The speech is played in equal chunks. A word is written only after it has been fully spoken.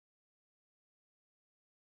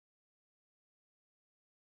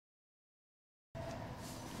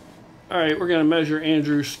All right, we're gonna measure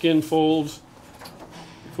Andrew's skin folds,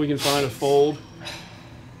 if we can find a fold.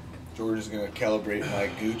 George is gonna calibrate my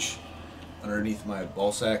gooch underneath my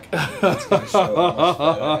ball sack. It's gonna show how much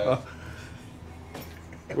fat I have.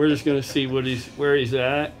 We're just gonna see where he's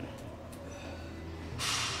at.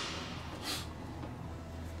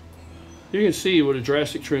 You can see what a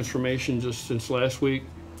drastic transformation just since last week.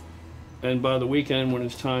 And by the weekend, when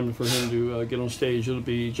it's time for him to get on stage, it'll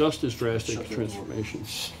be just as drastic a transformation.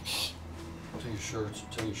 Take your shirts,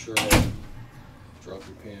 take your shirt off, drop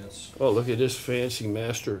your pants. Oh, look at this fancy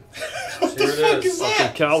master. Here it is.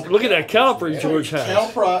 Look at that caliper George has.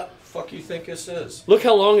 Caliper. Fuck you think this is? Look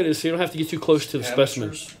how long it is, so you don't have to get too close to the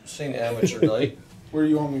specimen. Seen amateur night. Where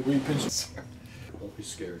do you want me? Where you pinching? Don't be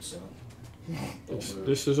scared, son.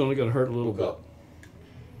 This is only going to hurt a little bit. Up.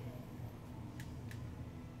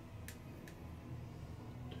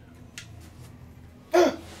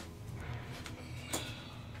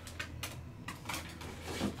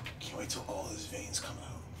 Can't wait till all his veins come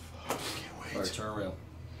out. Can't wait. All right, turn around.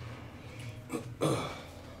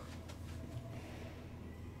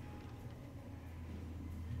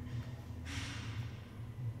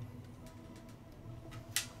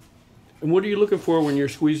 And what are you looking for when you're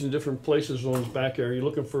squeezing different places on his back area? Are you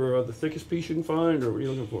looking for the thickest piece you can find, or what are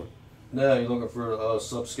you looking for? No, you're looking for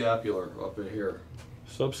subscapular up in here.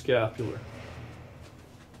 Subscapular.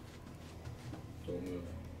 Don't move.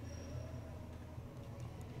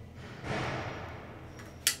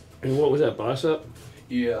 And what was that, bicep?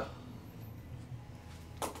 Yeah.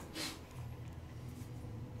 I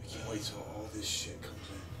can't wait till all this shit comes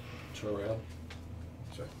in. Turn around.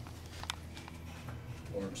 Sorry.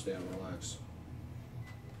 Arms down, relax.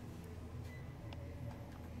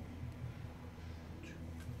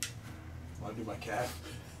 Want to do my calf?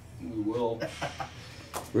 We will.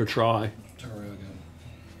 We'll try. Turn around again.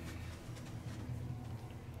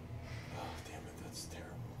 Oh, damn it, that's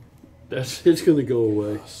terrible. It's going to go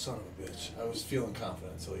away. Oh, son of a bitch. I was feeling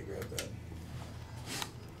confident until he grabbed that.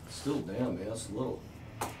 Still down, man. That's little.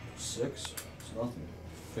 6. It's nothing.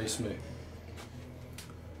 Face me.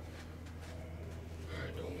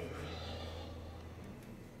 Alright, don't move.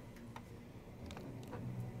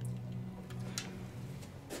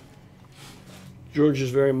 George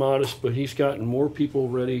is very modest, but he's gotten more people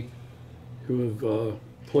ready who have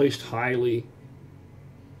placed highly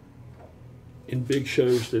in big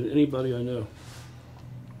shows than anybody I know.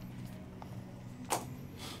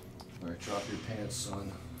 Alright, drop your pants,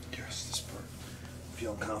 son. Yes, this part.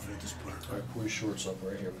 Feeling confident this part. Alright, pull your shorts up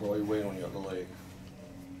right here. Put all your weight on your other leg.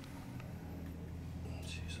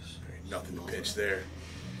 Jesus. Ain't nothing to pinch there.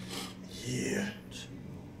 Yeah. 2,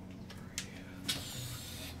 3.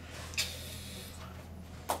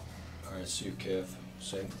 Alright, see your calf.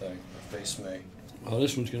 Same thing. Face me. Oh,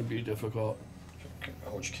 this one's going to be difficult.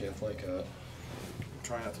 Hold your calf like that.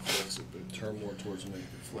 Try not to flex it, but Turn more towards me.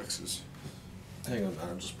 it flexes. Hang on,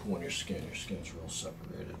 I'm just pulling your skin. Your skin's real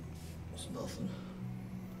separated. It's nothing.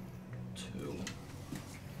 2.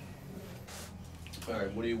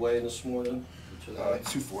 Alright, what are you weighing this morning?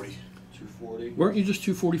 240. 240? Weren't you just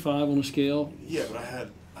 245 on the scale? Yeah, but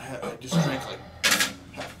I just drank like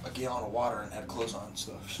a gallon of water and had clothes on and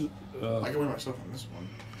stuff. I can weigh myself on this one.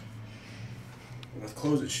 And with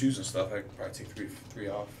clothes and shoes and stuff, I could probably take three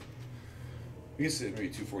off. I guess it maybe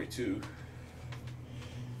 242.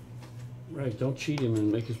 Right, don't cheat him and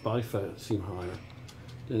make his body fat seem higher.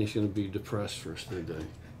 Then he's going to be depressed for his third day. A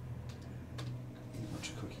bunch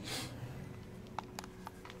of cookies.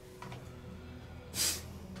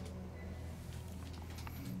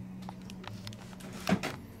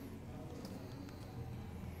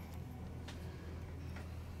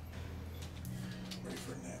 Ready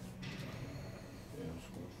for a nap. Yeah, that's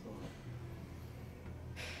what I thought.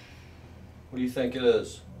 What do you think it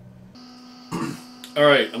is? All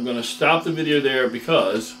right, I'm going to stop the video there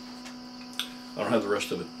because I don't have the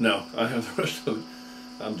rest of it. No, I have the rest of it.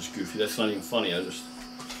 I'm just goofy. That's not even funny. I'm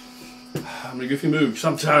in a goofy mood because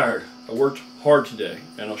I'm tired. I worked hard today,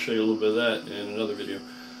 and I'll show you a little bit of that in another video.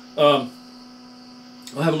 I'll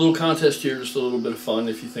have a little contest here, just a little bit of fun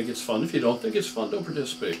if you think it's fun. If you don't think it's fun, don't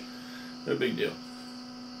participate. No big deal.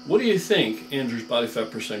 What do you think Andrew's body fat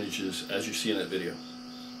percentage is as you see in that video?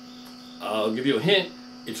 I'll give you a hint.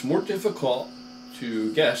 It's more difficult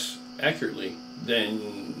to guess accurately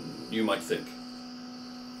than you might think.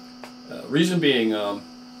 Reason being, I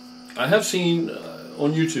have seen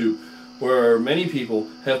on YouTube where many people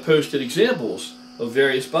have posted examples of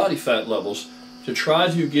various body fat levels to try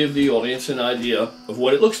to give the audience an idea of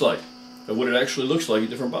what it looks like, of what it actually looks like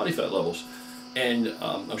at different body fat levels. And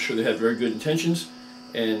I'm sure they have very good intentions,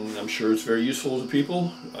 and I'm sure it's very useful to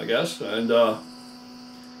people, I guess. And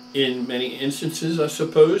In many instances, I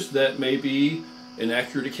suppose, that may be an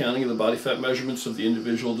accurate accounting of the body fat measurements of the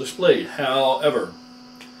individual displayed. However,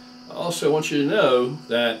 I also want you to know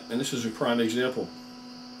that, and this is a prime example,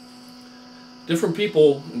 different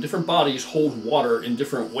people and different bodies hold water in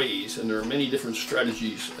different ways, and there are many different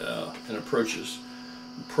strategies and approaches,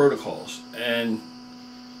 protocols, and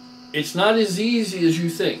it's not as easy as you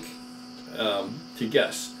think to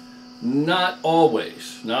guess. Not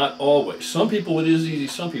always. Not always. Some people it is easy,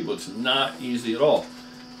 some people it's not easy at all.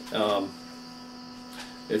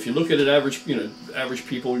 If you look at an average, average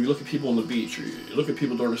people, you look at people on the beach, or you look at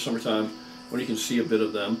people during the summertime when you can see a bit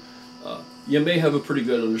of them, you may have a pretty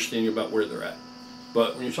good understanding about where they're at.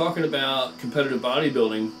 But when you're talking about competitive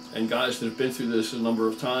bodybuilding and guys that have been through this a number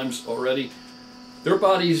of times already, their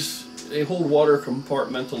bodies, they hold water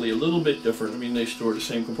compartmentally a little bit different. I mean, they store the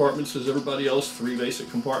same compartments as everybody else, 3 basic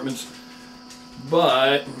compartments,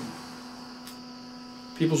 but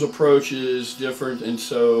people's approach is different, and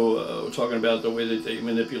so we're talking about the way that they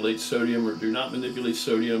manipulate sodium or do not manipulate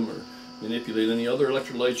sodium, or manipulate any other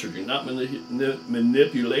electrolytes or do not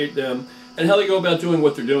manipulate them, and how they go about doing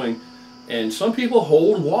what they're doing. And some people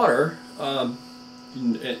hold water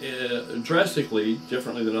drastically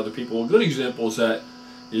differently than other people. A good example is that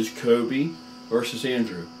is Kobe versus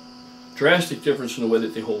Andrew. Drastic difference in the way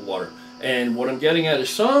that they hold water. And what I'm getting at is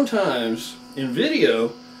sometimes in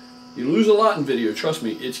video, you lose a lot in video, trust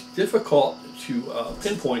me. It's difficult to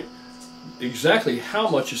pinpoint exactly how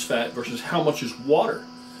much is fat versus how much is water.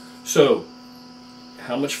 So,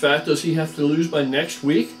 how much fat does he have to lose by next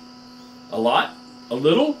week? A lot? A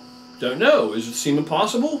little? Don't know. Does it seem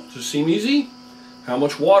impossible? Does it seem easy? How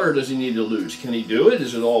much water does he need to lose? Can he do it?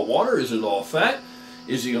 Is it all water? Is it all fat?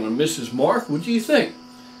 Is he going to miss his mark? What do you think?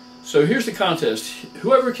 So here's the contest.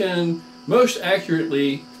 Whoever can most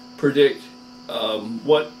accurately predict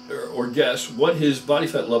or guess what his body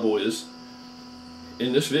fat level is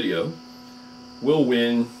in this video will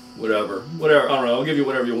win whatever, I don't know, I'll give you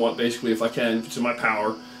whatever you want basically if I can, if it's in my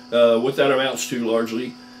power. What that amounts to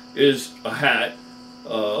largely is a hat,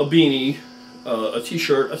 a beanie, a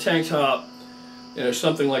t-shirt, a tank top,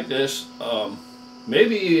 something like this.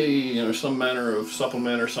 Maybe, some manner of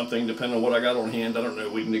supplement or something, depending on what I got on hand. I don't know,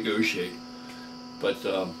 we can negotiate. But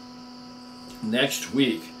next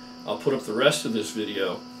week, I'll put up the rest of this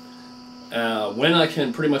video when I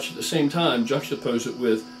can pretty much at the same time juxtapose it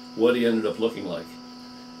with what he ended up looking like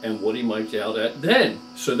and what he might out at then.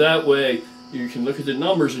 So that way, you can look at the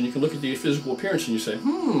numbers and you can look at the physical appearance and you say,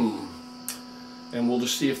 and we'll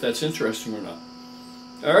just see if that's interesting or not.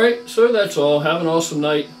 Alright, so that's all. Have an awesome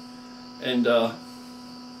night, and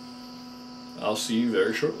I'll see you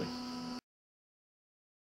very shortly.